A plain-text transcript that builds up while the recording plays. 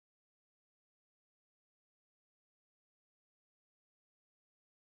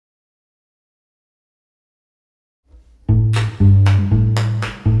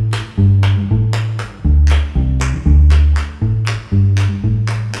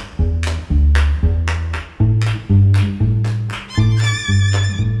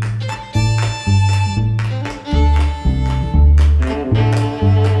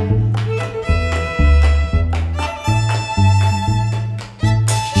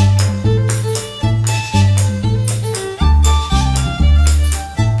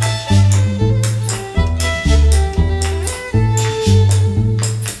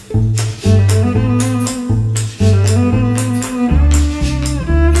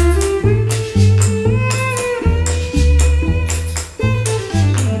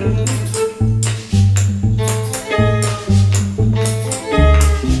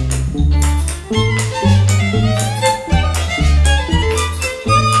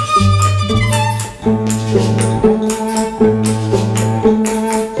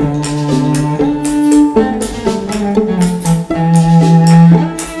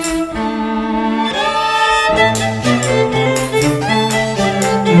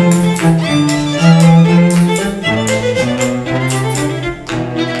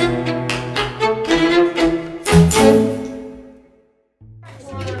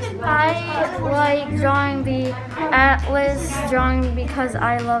because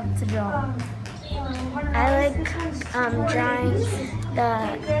I love to draw. I like drawing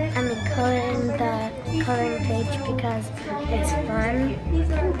coloring the coloring page because it's fun.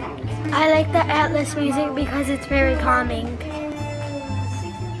 I like the ATLYS music because it's very calming.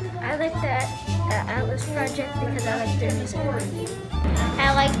 I like the ATLYS project because I like their music.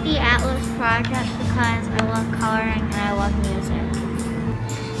 I like the ATLYS project because I love coloring and I love music.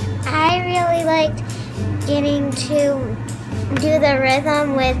 I really liked getting to do the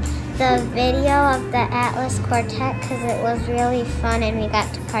rhythm with the video of the ATLYS Quartet because it was really fun and we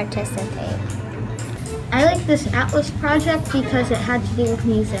got to participate. I like this ATLYS project because it had to do with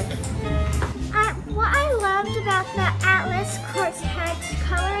music. What I loved about the ATLYS Quartet's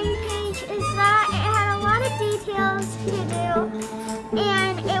coloring page is that it had a lot of details to do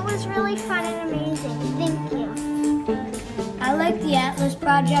and it was really fun and amazing. Thank you. I like the ATLYS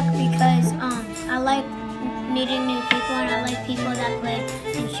project because I like meeting new people and I like people that play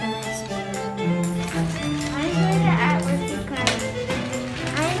instruments. I enjoy the ATLYS because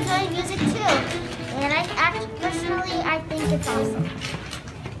I enjoy music too. And personally, I think it's awesome.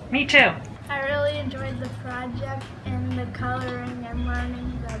 Me too. I really enjoyed the project and the coloring and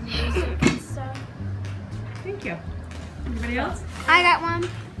learning the music and stuff. Thank you. Anybody else? I got one.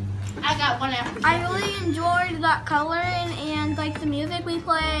 I got one after. I really enjoyed that coloring and like the music we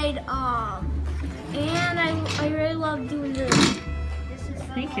played. And I really love doing this.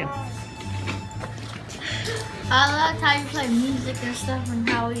 Thank you. I loved how you play music and stuff and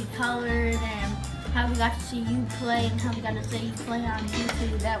how we colored and how we got to see you play and how we got to see you play on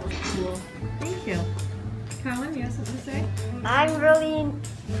YouTube. That was cool. Thank you. Colin, you have something to say? I'm really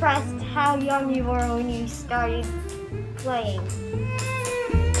impressed how young you were when you started playing.